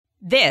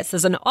This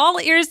is an All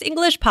Ears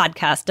English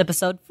Podcast,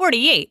 episode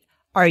 48.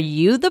 Are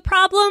you the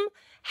problem?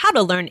 How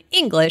to learn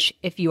English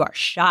if you are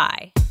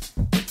shy.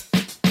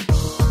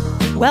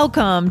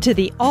 Welcome to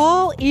the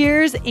All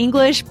Ears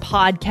English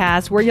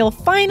Podcast, where you'll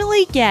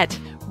finally get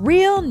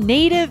real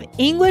native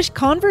English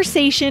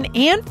conversation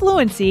and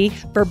fluency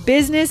for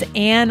business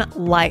and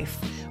life.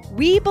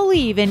 We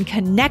believe in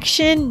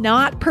connection,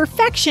 not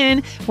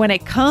perfection, when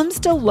it comes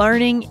to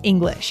learning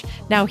English.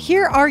 Now,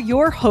 here are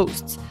your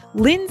hosts,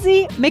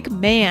 Lindsay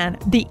McMahon,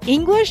 the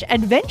English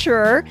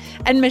adventurer,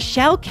 and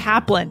Michelle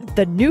Kaplan,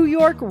 the New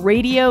York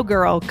radio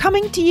girl,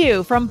 coming to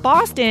you from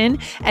Boston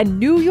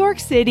and New York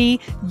City,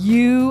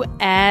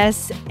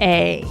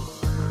 USA.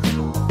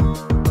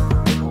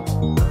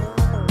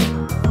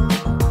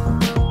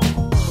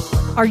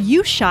 Are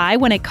you shy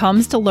when it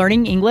comes to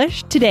learning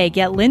English? Today,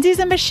 get Lindsay's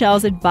and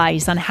Michelle's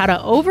advice on how to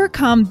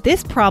overcome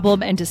this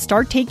problem and to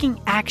start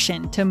taking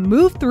action to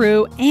move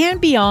through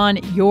and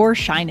beyond your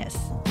shyness.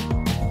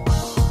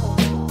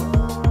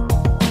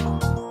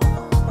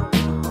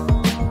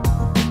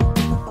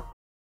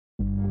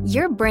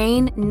 Your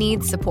brain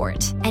needs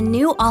support, and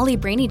new Ollie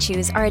Brainy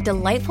Chews are a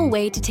delightful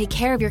way to take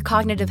care of your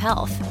cognitive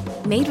health.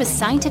 Made with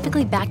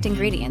scientifically backed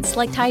ingredients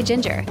like Thai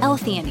ginger,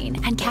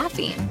 L-theanine, and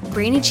caffeine,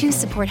 Brainy Chews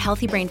support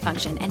healthy brain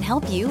function and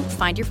help you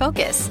find your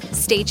focus,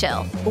 stay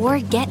chill, or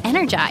get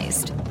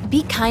energized.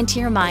 Be kind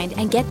to your mind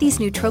and get these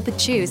nootropic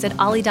chews at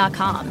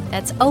ollie.com.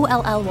 That's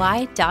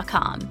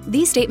OLLY.com.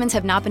 These statements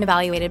have not been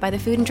evaluated by the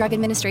Food and Drug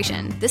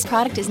Administration. This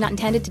product is not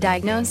intended to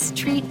diagnose,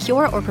 treat,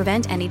 cure, or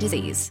prevent any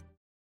disease.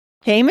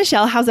 Hey,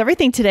 Michelle, how's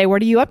everything today?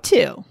 What are you up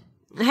to?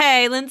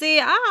 Hey,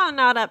 Lindsay, I'm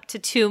not up to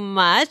too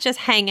much, just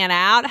hanging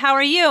out. How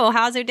are you?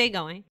 How's your day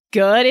going?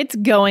 Good. It's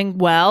going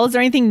well. Is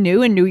there anything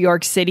new in New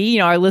York City? You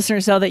know, our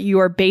listeners know that you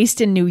are based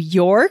in New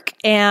York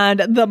and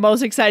the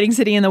most exciting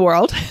city in the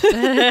world.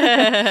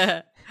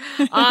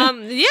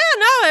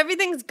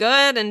 Everything's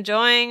good. Been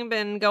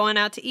going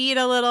out to eat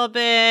a little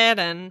bit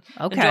and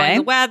enjoying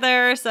the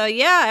weather. So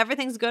yeah,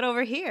 everything's good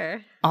over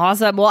here.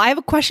 Awesome. Well, I have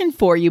a question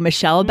for you,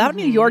 Michelle, about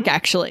New York,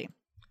 actually.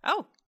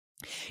 Oh.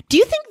 Do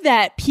you think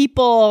that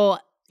people,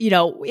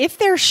 if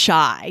they're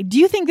shy, do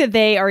you think that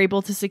they are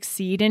able to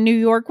succeed in New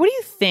York? What do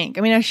you think?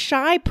 I mean, a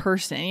shy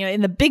person,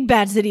 in the big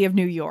bad city of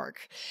New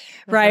York,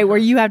 right, where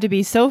you have to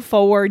be so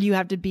forward, you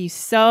have to be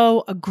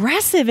so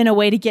aggressive in a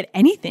way to get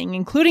anything,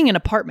 including an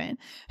apartment.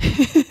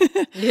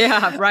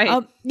 Yeah,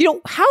 right.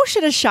 How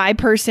should a shy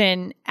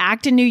person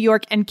act in New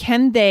York, and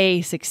can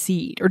they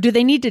succeed, or do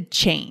they need to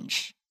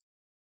change?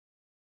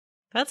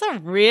 That's a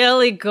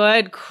really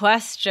good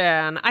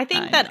question. I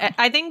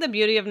think the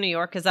beauty of New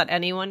York is that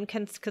anyone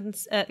can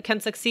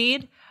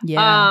succeed.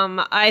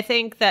 Yeah. I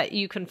think that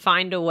you can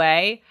find a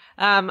way.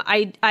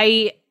 I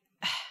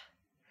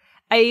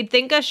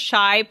think a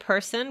shy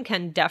person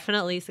can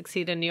definitely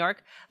succeed in New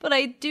York, but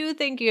I do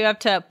think you have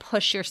to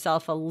push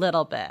yourself a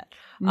little bit.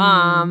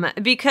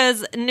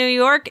 Because New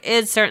York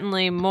is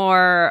certainly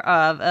more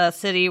of a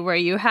city where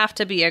you have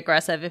to be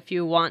aggressive if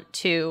you want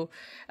to.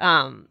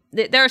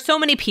 There are so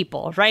many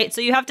people, right?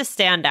 So you have to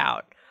stand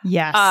out.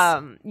 Yes.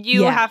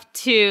 You have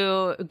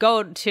to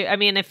go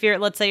to,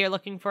 let's say you're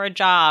looking for a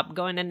job,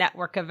 going to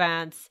networking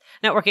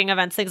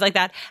events, things like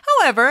that.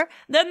 However,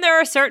 then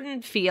there are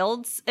certain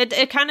fields.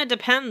 It kind of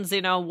depends,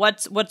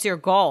 what's your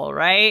goal,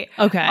 right?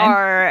 Okay.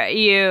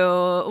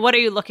 What are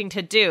you looking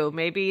to do?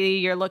 Maybe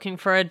you're looking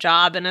for a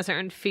job in a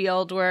certain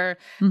field where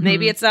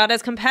maybe it's not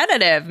as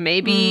competitive.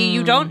 Maybe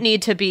you don't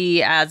need to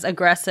be as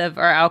aggressive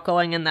or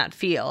outgoing in that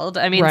field.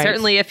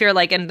 Certainly if you're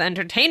like in the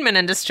entertainment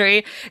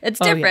industry, it's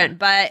different.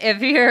 But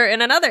if you're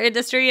in another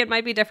industry, it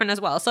might be different as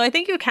well. So I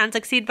think you can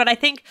succeed, but I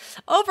think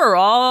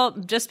overall,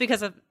 just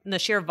because of the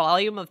sheer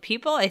volume of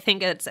people, I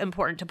think it's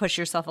important to push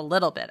yourself a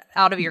little bit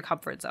out of your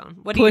comfort zone.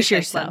 What do you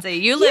think, Lindsay?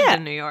 You lived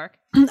in New York.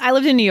 I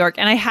lived in New York,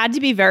 and I had to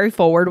be very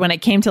forward when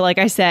it came to, like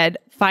I said,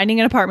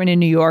 finding an apartment in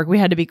New York. We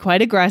had to be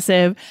quite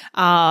aggressive.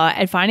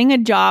 And finding a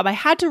job, I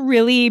had to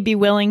really be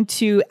willing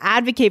to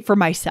advocate for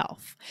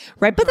myself,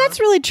 right? But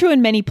that's really true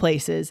in many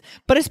places,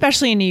 but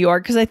especially in New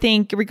York, because I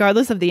think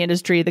regardless of the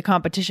industry, the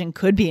competition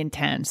could be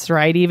intense,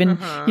 right? Even,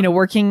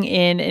 working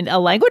in a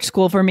language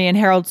school for me in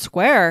Herald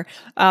Square,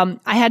 I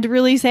had to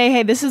really say,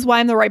 hey, this is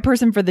why I'm the right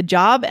person for the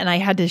job. And I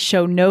had to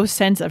show no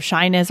sense of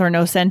shyness or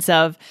no sense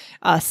of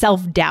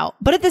self-doubt.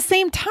 But at the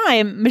same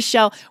time,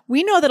 Michelle,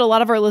 we know that a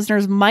lot of our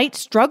listeners might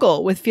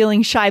struggle with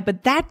feeling shy,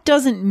 but that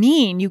doesn't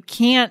mean you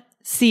can't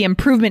see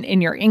improvement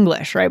in your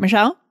English, right,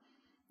 Michelle?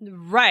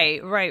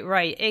 Right.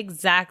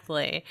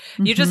 Exactly.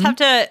 You just have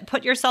to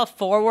put yourself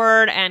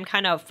forward and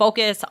kind of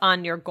focus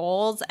on your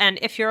goals. And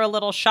if you're a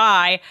little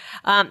shy,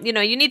 you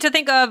need to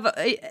think of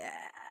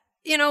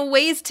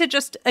ways to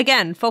just,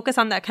 again, focus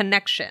on that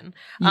connection.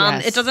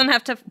 Yes. It doesn't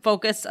have to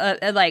focus,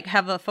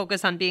 have a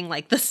focus on being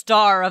like the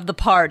star of the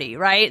party,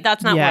 right?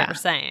 That's not what we're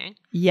saying.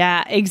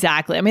 Yeah,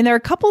 exactly. There are a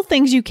couple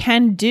things you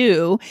can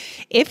do.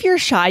 If you're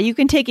shy, you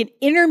can take an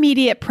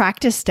intermediate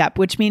practice step,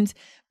 which means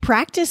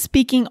practice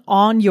speaking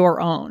on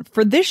your own.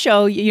 For this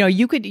show,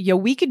 we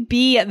could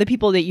be the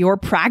people that you're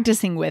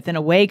practicing with in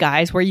a way,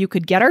 guys, where you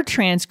could get our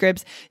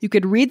transcripts, you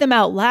could read them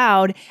out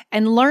loud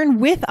and learn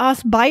with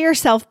us by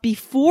yourself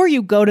before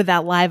you go to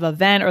that live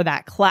event or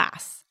that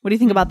class. What do you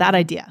think about that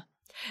idea?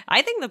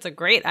 I think that's a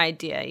great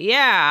idea.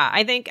 Yeah.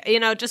 I think,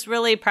 just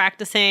really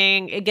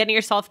practicing, getting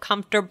yourself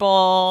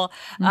comfortable.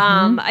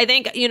 I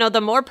think,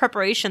 the more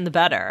preparation, the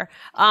better.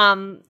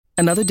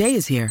 Another day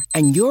is here,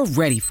 and you're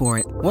ready for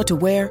it. What to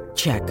wear?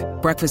 Check.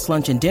 Breakfast,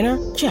 lunch, and dinner?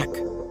 Check.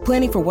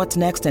 Planning for what's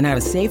next and how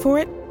to save for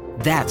it?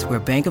 That's where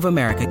Bank of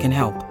America can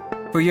help.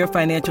 For your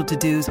financial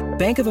to-dos,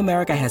 Bank of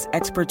America has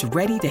experts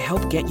ready to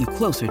help get you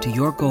closer to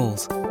your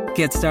goals.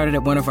 Get started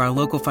at one of our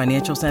local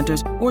financial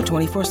centers or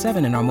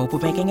 24/7 in our mobile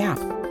banking app.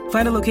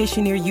 Find a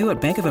location near you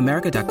at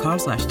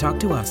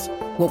bankofamerica.com/talktous.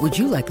 What would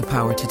you like the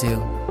power to do?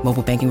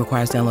 Mobile banking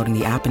requires downloading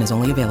the app and is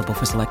only available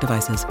for select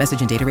devices. Message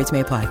and data rates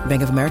may apply.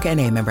 Bank of America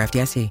NA, member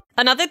FDIC.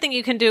 Another thing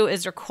you can do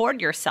is record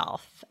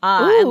yourself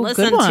and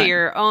listen to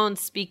your own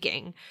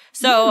speaking.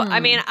 So,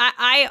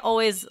 I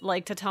always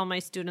like to tell my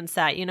students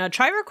that,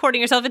 try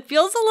recording yourself. It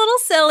feels a little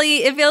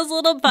silly. It feels a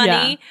little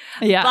funny.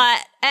 Yeah.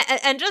 But,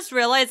 and just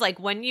realize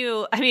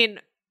Lindsay,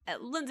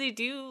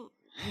 do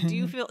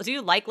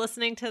you like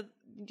listening to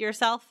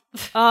yourself?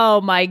 Oh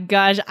my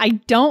gosh. I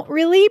don't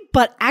really,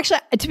 but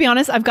actually, to be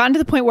honest, I've gotten to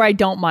the point where I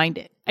don't mind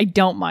it.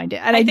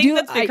 And I think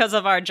that's because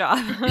of our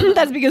job.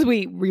 That's because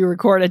we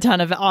record a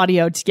ton of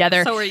audio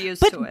together. So we're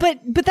used to it.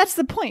 But that's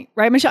the point,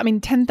 right, Michelle?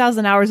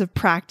 10,000 hours of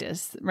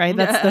practice, right?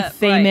 That's the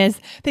famous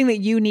thing that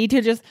you need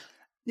to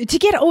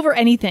get over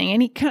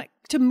anything,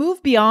 to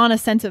move beyond a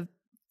sense of,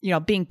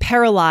 being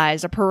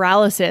paralyzed, a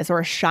paralysis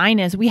or a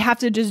shyness. We have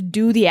to just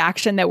do the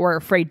action that we're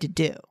afraid to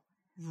do.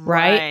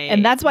 Right.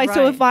 And that's why.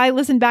 So if I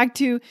listen back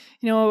to,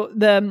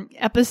 the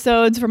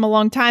episodes from a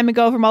long time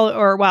ago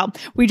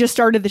we just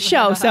started the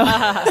show. So,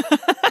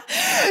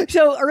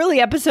 so early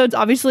episodes,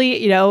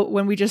 obviously,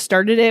 when we just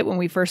started it, when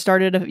we first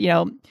started,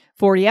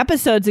 40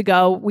 episodes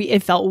ago,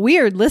 it felt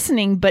weird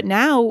listening, but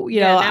now,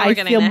 now we're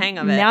getting the hang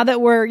of it. Now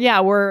that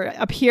we're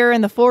up here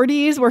in the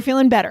 40s, we're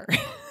feeling better.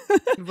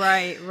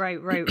 Right.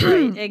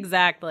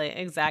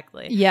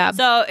 Exactly. Yeah.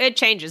 So it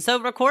changes. So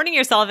recording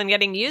yourself and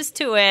getting used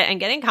to it and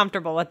getting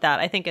comfortable with that,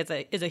 I think is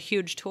a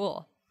huge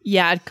tool.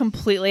 Yeah,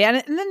 completely.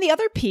 And then the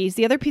other piece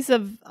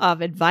of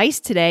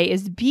advice today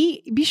is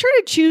be sure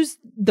to choose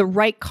the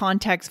right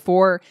context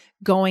for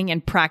going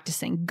and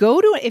practicing.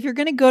 If you're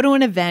going to go to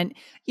an event,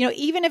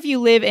 even if you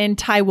live in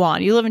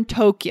Taiwan, you live in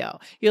Tokyo,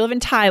 you live in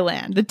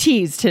Thailand, the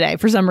T's today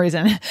for some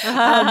reason,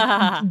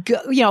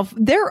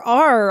 there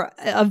are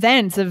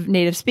events of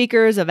native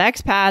speakers, of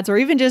expats, or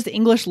even just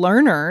English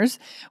learners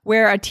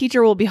where a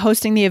teacher will be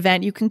hosting the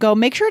event. You can go,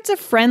 make sure it's a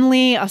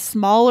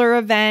smaller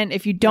event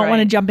if you don't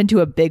want to jump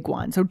into a big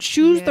one. So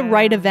choose the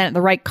right event,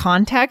 the right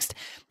context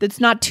that's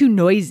not too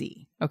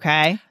noisy.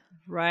 Okay.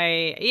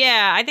 Right.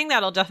 Yeah. I think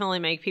that'll definitely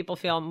make people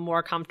feel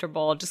more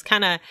comfortable. Just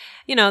kind of,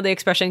 the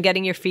expression,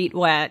 getting your feet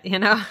wet,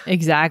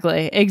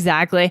 Exactly.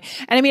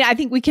 And I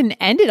think we can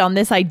end it on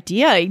this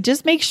idea.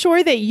 Just make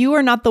sure that you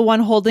are not the one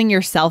holding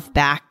yourself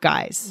back,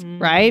 guys,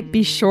 right?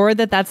 Be sure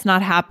that that's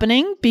not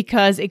happening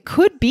because it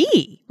could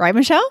be, right,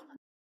 Michelle?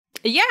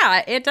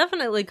 Yeah, it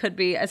definitely could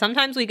be.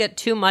 Sometimes we get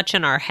too much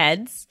in our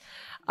heads.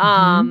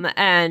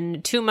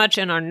 And too much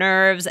in our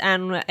nerves.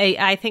 And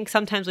I think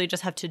sometimes we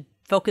just have to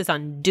focus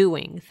on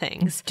doing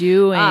things.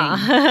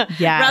 Yes.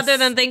 Rather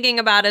than thinking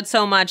about it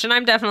so much. And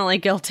I'm definitely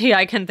guilty.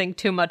 I can think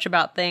too much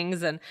about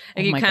things and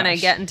you kind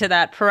of get into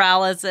that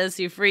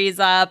paralysis, you freeze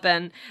up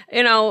and,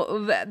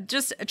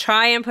 just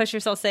try and push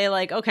yourself, say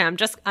like, okay, I'm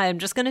just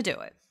going to do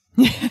it.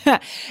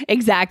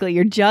 Exactly.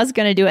 You're just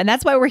going to do it. And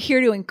that's why we're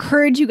here to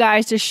encourage you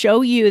guys, to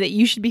show you that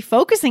you should be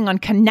focusing on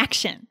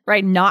connection,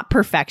 right? Not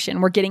perfection.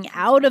 We're getting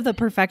out of the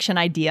perfection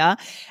idea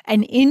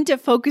and into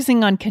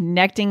focusing on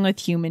connecting with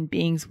human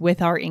beings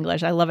with our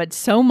English. I love it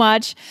so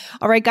much.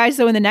 All right, guys.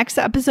 So in the next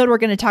episode, we're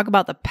going to talk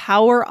about the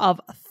power of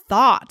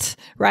thought,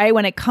 right?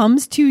 When it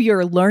comes to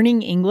your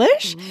learning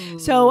English.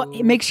 So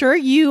make sure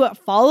you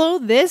follow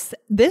this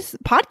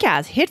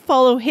podcast. Hit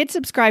follow, hit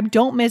subscribe.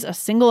 Don't miss a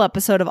single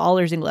episode of All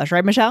Ears English.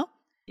 Right, Michelle?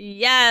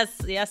 Yes.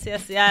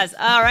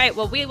 All right.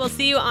 Well, we will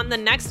see you on the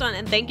next one.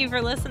 And thank you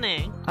for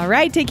listening. All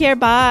right. Take care.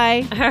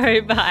 Bye. All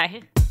right.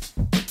 Bye.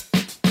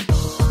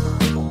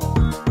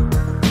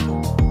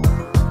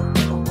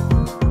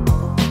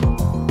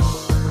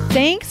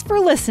 Thanks for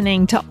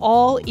listening to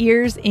All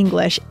Ears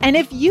English. And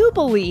if you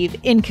believe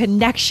in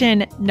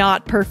connection,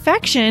 not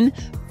perfection,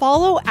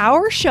 follow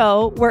our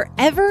show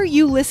wherever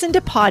you listen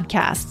to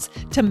podcasts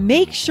to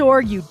make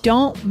sure you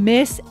don't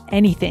miss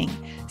anything.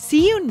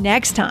 See you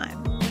next time.